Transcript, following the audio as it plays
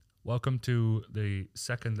Welcome to the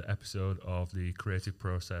second episode of the Creative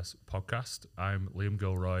Process podcast. I'm Liam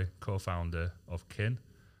Gilroy, co-founder of Kin,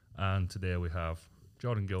 and today we have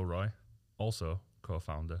Jordan Gilroy, also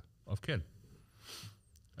co-founder of Kin.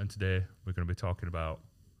 And today we're going to be talking about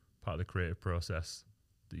part of the creative process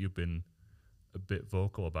that you've been a bit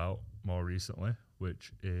vocal about more recently,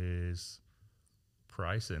 which is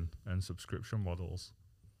pricing and subscription models.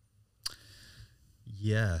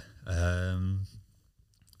 Yeah.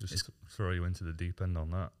 Just throw you into the deep end on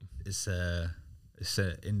that. It's a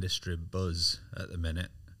industry buzz at the minute.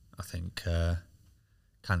 I think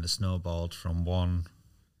kind of snowballed from one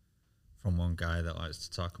guy that likes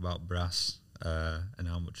to talk about brass and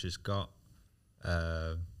how much he's got.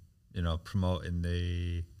 Promoting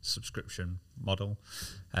the subscription model,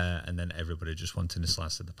 and then everybody just wanting a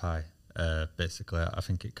slice of the pie. Basically, I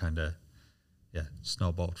think it kind of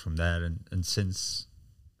snowballed from there, and since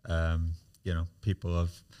people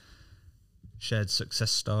have shared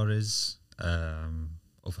success stories.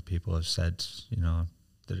 Other people have said,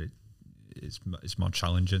 that it's more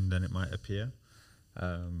challenging than it might appear.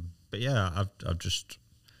 But yeah, I've just,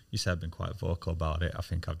 you said I've been quite vocal about it. I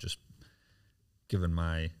think I've just given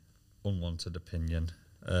my unwanted opinion,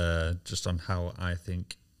 just on how I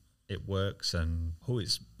think it works and who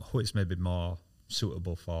it's maybe more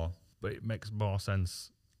suitable for. But it makes more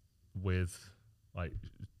sense with like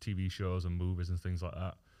TV shows and movies and things like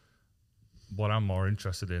that. What I'm more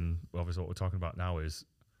interested in, obviously what we're talking about now, is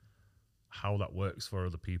how that works for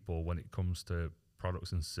other people when it comes to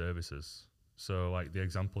products and services. So like the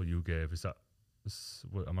example you gave,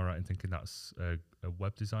 am I right in thinking that's a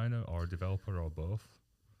web designer or a developer or both?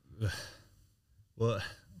 The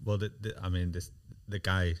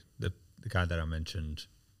guy that I mentioned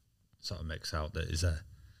sort of makes out that is a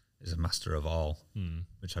master of all,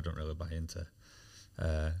 which I don't really buy into.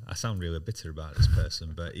 I sound really bitter about this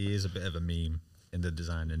person, but he is a bit of a meme in the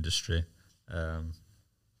design industry.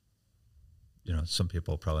 Some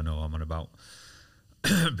people probably know what I'm on about.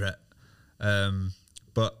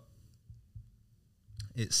 But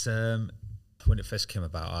it's when it first came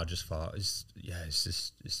about, I just thought, is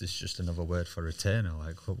this just another word for retainer?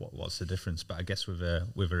 Like, what's the difference? But I guess with a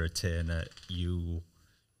retainer, you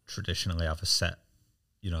traditionally have a set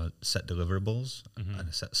deliverables and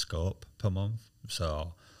a set scope per month.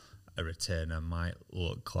 So a retainer might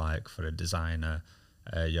look like, for a designer,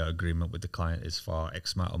 your agreement with the client is for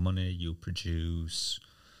X amount of money. You produce,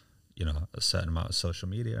 a certain amount of social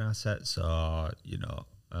media assets, or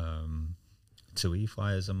 2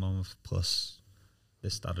 e-flyers a month plus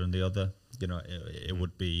this, that, and the other. It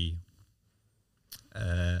would be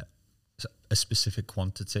a specific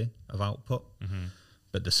quantity of output.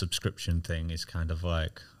 But the subscription thing is kind of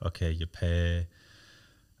like, okay, you pay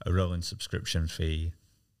a rolling subscription fee,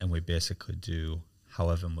 and we basically do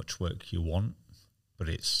however much work you want, but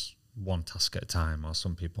it's one task at a time, or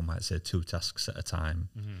some people might say 2 tasks at a time.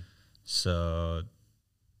 So,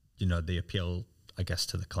 the appeal, I guess,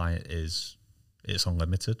 to the client is it's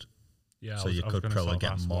unlimited. Yeah. So you could probably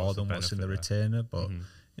get more than what's in the retainer, but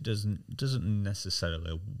it doesn't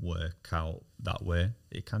necessarily work out that way.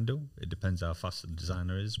 It can do. It depends how fast the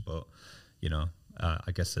designer is, but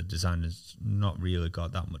I guess the designer's not really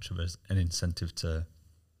got that much of an incentive to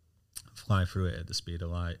fly through it at the speed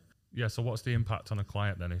of light. Yeah. So what's the impact on a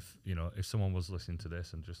client then? If someone was listening to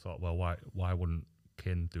this and just thought, well, why wouldn't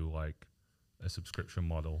Kin do like a subscription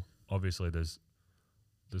model? Obviously, there's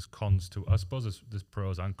cons to, I suppose there's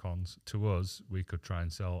pros and cons. To us, we could try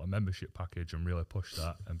and sell a membership package and really push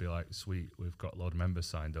that and be like, sweet, we've got a load of members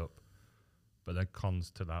signed up. But then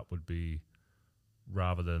cons to that would be,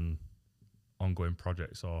 rather than ongoing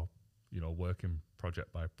projects or, working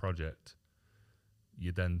project by project,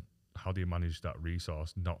 how do you manage that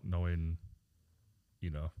resource not knowing,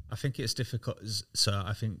 I think it's difficult. So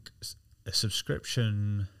I think a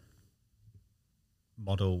subscription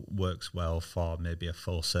model works well for maybe a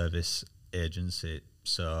full service agency.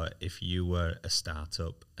 So if you were a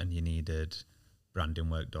startup and you needed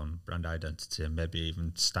branding work done, brand identity, and maybe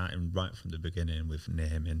even starting right from the beginning with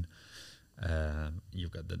naming,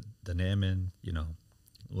 you've got the naming,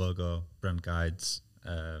 logo, brand guides,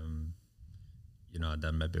 then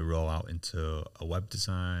maybe roll out into a web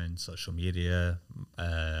design, social media,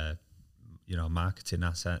 marketing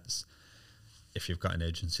assets. If you've got an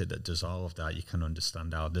agency that does all of that, you can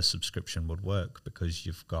understand how the subscription would work, because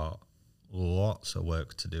you've got lots of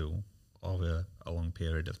work to do over a long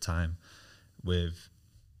period of time. With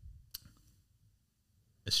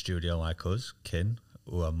a studio like us, Kin,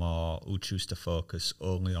 who choose to focus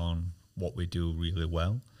only on what we do really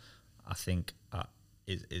well, I think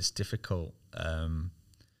it's difficult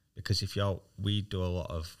because we do a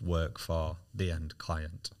lot of work for the end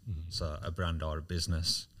client, so a brand or a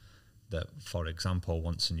business that, for example,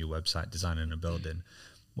 wants a new website design and a building.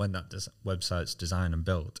 When that website's designed and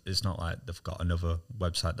built, it's not like they've got another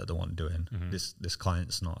website that they want doing. This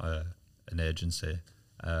client's not an agency.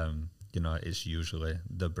 It's usually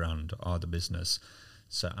the brand or the business.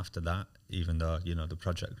 So after that, even though, the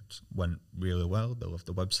project went really well, they love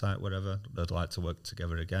the website, whatever, they'd like to work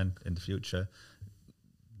together again in the future,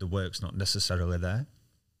 the work's not necessarily there.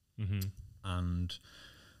 And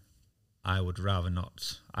I would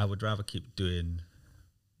rather keep doing,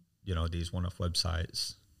 these one-off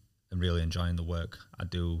websites and really enjoying the work I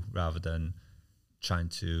do, rather than trying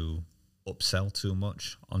to upsell too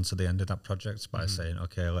much onto the end of that project by saying,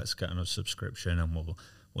 okay, let's get on a subscription and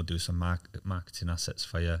we'll do some marketing assets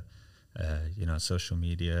for you, social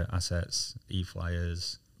media assets,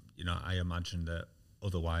 e-flyers. I imagine that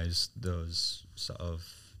otherwise those sort of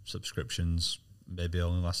subscriptions maybe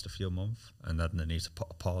only last a few months, and then they need to put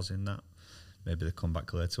a pause in that. Maybe they come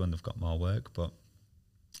back later when they've got more work, but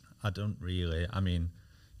I don't really. I mean,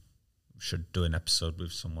 should do an episode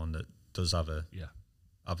with someone that does have a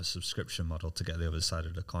subscription model to get the other side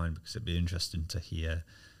of the coin, because it'd be interesting to hear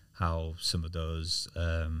how some of those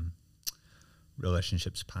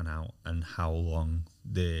relationships pan out and how long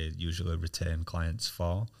they usually retain clients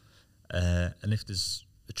for, and if there's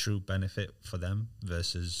a true benefit for them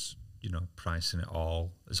versus pricing it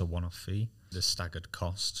all as a one-off fee. The staggered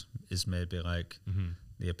cost is maybe like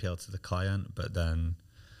the appeal to the client, but then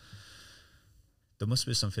there must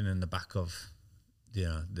be something in the back of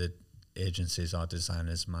the agencies or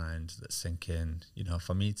designers' mind that's thinking,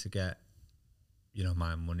 for me to get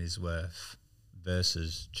my money's worth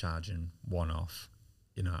versus charging one-off,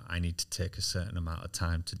 I need to take a certain amount of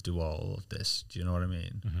time to do all of this. Do you know what I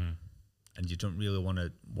mean? And you don't really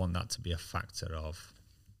want that to be a factor of,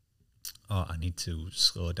 I need to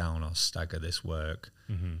slow down or stagger this work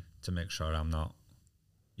to make sure I'm not,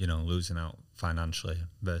 losing out financially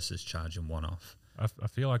versus charging one-off. I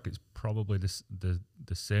feel like it's probably the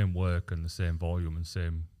same work and the same volume and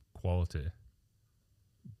same quality,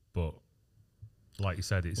 but like you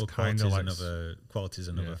said, it's kind of like quality is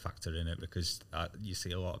another factor in it, because you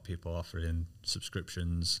see a lot of people offering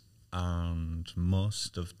subscriptions, and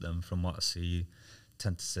most of them, from what I see,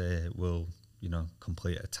 tend to say will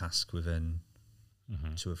complete a task within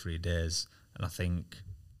 2 or 3 days. And I think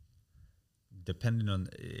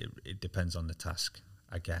it depends on the task,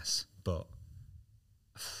 I guess, but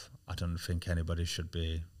I don't think anybody should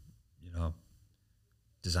be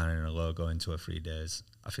designing a logo in 2 or 3 days.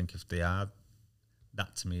 I think if they are,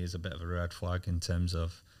 that to me is a bit of a red flag in terms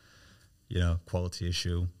of quality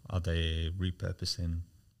issue. Are they repurposing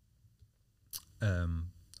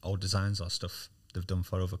old designs or stuff they've done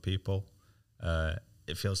for other people?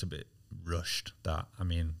 It feels a bit rushed,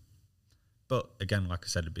 but again, like I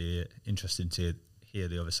said, it'd be interesting to hear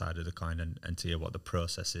the other side of the coin and to hear what the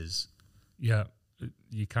process is. Yeah,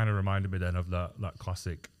 you kind of reminded me then of that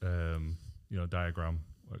classic diagram,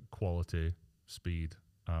 like quality, speed,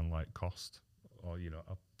 and like cost. Or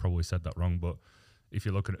I probably said that wrong, but if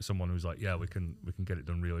you're looking at someone who's like, yeah, we can get it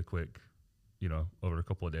done really quick, over a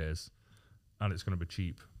couple of days, and it's going to be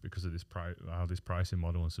cheap because of how this pricing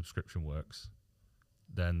model and subscription works,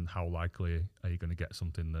 then how likely are you going to get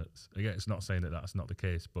something that's, again, it's not saying that that's not the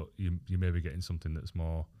case, but you may be getting something that's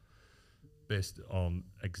more based on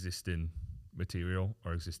existing material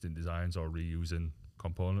or existing designs or reusing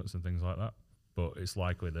components and things like that. But it's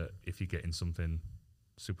likely that if you're getting something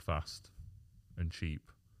super fast and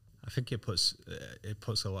cheap, I think it puts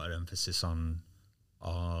a lot of emphasis on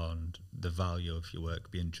the value of your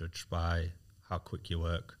work being judged by how quick you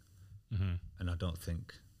work, and I don't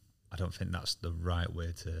think that's the right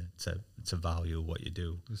way to value what you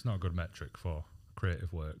do. It's not a good metric for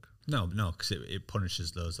creative work. No, because it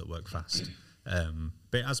punishes those that work fast.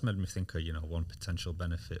 But it has made me think of one potential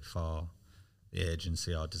benefit for the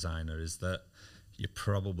agency or designer is that you're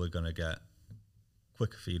probably going to get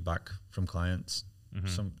quicker feedback from clients.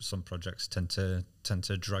 Some projects tend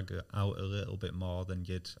to drag it out a little bit more than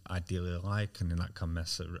you'd ideally like, and then that can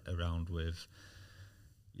mess around with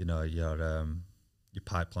your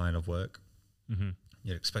pipeline of work.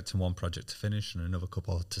 You're expecting one project to finish and another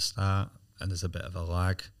couple to start, and there's a bit of a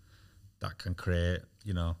lag that can create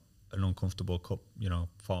an uncomfortable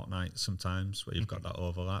fortnight sometimes where you've got that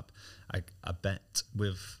overlap. I bet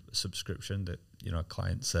with subscription that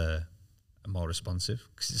clients are more responsive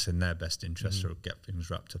because it's in their best interest to get things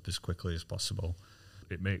wrapped up as quickly as possible.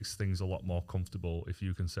 It makes things a lot more comfortable if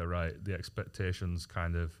you can say, right, the expectation's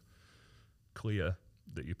kind of clear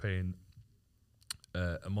that you're paying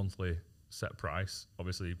a monthly set price.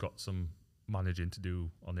 Obviously, you've got some managing to do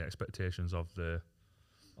on the expectations of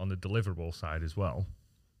on the deliverable side as well.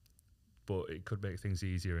 But it could make things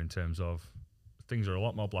easier in terms of things are a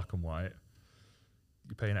lot more black and white.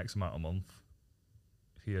 You're paying X amount a month.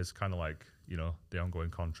 Here's kind of like, you know, the ongoing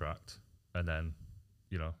contract, and then,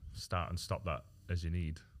 you know, start and stop that as you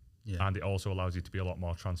need. Yeah. And it also allows you to be a lot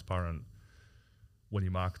more transparent when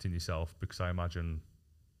you're marketing yourself, because I imagine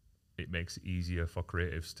it makes it easier for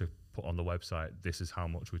creatives to put on the website, this is how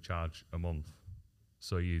much we charge a month.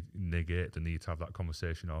 So you negate the need to have that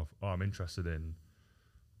conversation of, oh, I'm interested in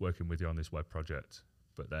working with you on this web project.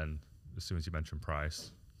 But then as soon as you mention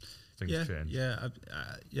price, things change.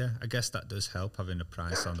 I guess that does help, having a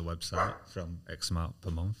price on the website from X amount per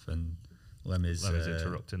month. And Lemmy's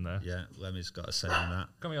interrupting there. Yeah, Lemmy's got a say on that.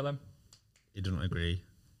 Come here, Lem. He doesn't agree.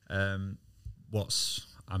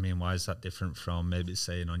 Why is that different from maybe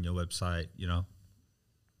saying on your website, you know,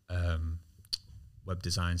 web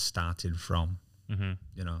design starting from,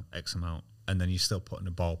 you know, X amount, and then you're still putting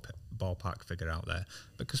a ballpark figure out there,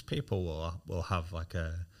 because people will have like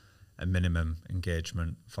a minimum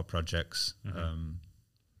engagement for projects.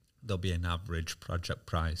 There'll be an average project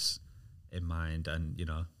price in mind, and, you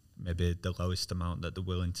know, maybe the lowest amount that they're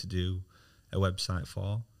willing to do a website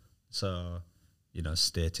for. So, you know,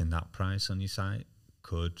 stating that price on your site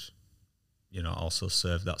could, you know, also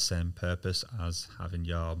serve that same purpose as having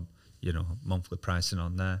your, you know, monthly pricing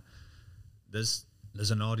on there. There's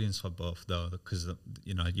an audience for both, though, because,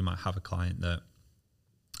 you know, you might have a client that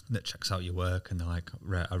checks out your work and they're like,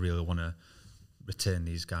 right, I really want to retain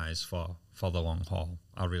these guys for the long haul.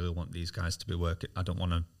 I really want these guys to be working. I don't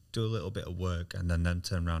want to do a little bit of work and then them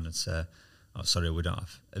turn around and say, oh, sorry, we don't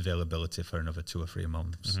have availability for another 2 or 3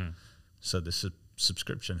 months. So the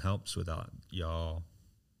subscription helps with that.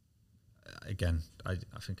 Again, I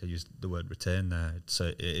think I used the word retain there. So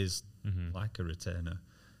it is like a retainer.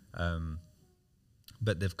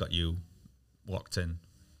 But they've got you locked in.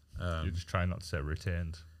 You're just trying not to say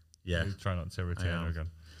retained. Yeah. You're trying not to say retainer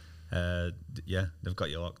again. They've got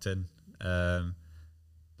you locked in.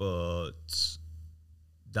 But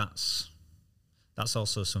that's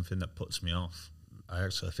also something that puts me off. I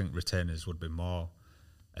actually think retainers would be more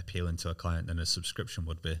appealing to a client than a subscription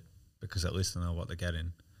would be, because at least they know what they're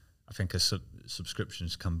getting. I think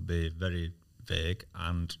subscriptions can be very vague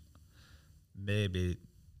and maybe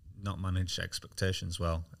not manage expectations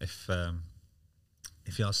well. If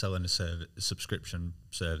you're selling a subscription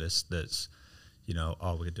service that's, you know,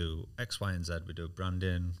 oh, we do X, Y, and Z, we do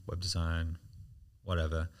branding, web design,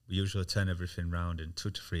 whatever, we usually turn everything around in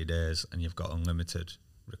 2 to 3 days, and you've got unlimited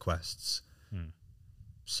requests.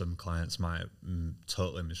 Some clients might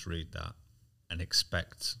totally misread that and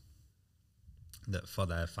expect that for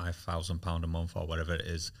their £5,000 a month or whatever it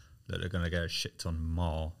is, that they're going to get a shit ton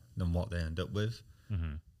more than what they end up with.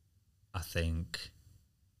 I think,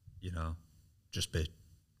 you know,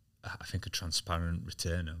 I think a transparent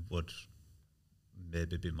retainer would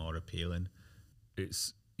maybe be more appealing.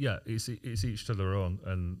 It's each to their own,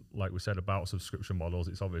 and like we said about subscription models,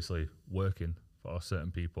 it's obviously working for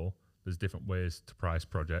certain people. There's different ways to price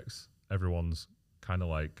projects. Everyone's kind of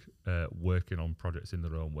like working on projects in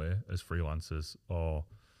their own way as freelancers or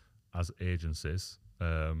as agencies.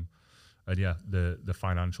 And yeah, the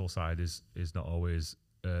financial side is not always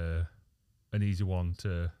an easy one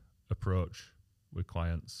to approach with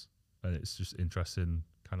clients, and it's just interesting,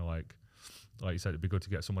 kind of like you said, it'd be good to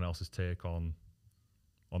get someone else's take on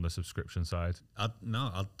the subscription side.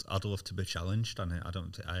 I'd love to be challenged on it.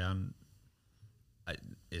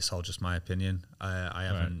 It's all just my opinion. I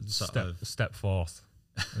haven't step forth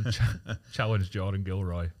and challenge Jordan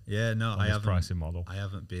Gilroy. Yeah, no, I haven't. Pricing model. I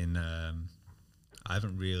haven't been. I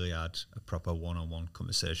haven't really had a proper one-on-one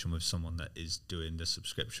conversation with someone that is doing the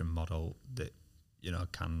subscription model that, you know,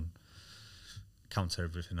 can counter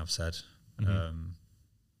everything I've said. But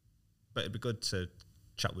it'd be good to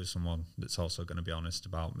chat with someone that's also going to be honest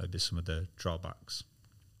about maybe some of the drawbacks.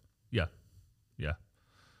 Yeah.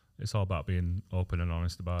 It's all about being open and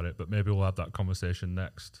honest about it. But maybe we'll have that conversation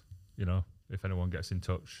next. You know, if anyone gets in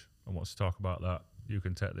touch and wants to talk about that, you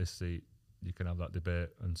can take this seat. You can have that debate,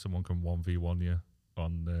 and someone can 1v1 you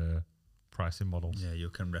on the pricing models. Yeah, you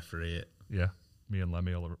can referee it. Yeah, me and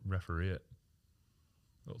Lemmy will referee it.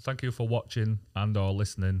 Well, thank you for watching and or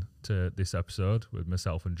listening to this episode with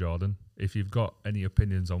myself and Jordan. If you've got any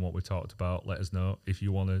opinions on what we talked about, let us know. If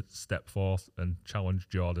you want to step forth and challenge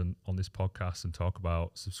Jordan on this podcast and talk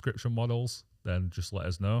about subscription models, then just let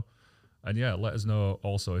us know. And yeah, let us know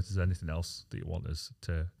also if there's anything else that you want us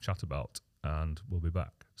to chat about, and we'll be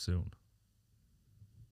back soon.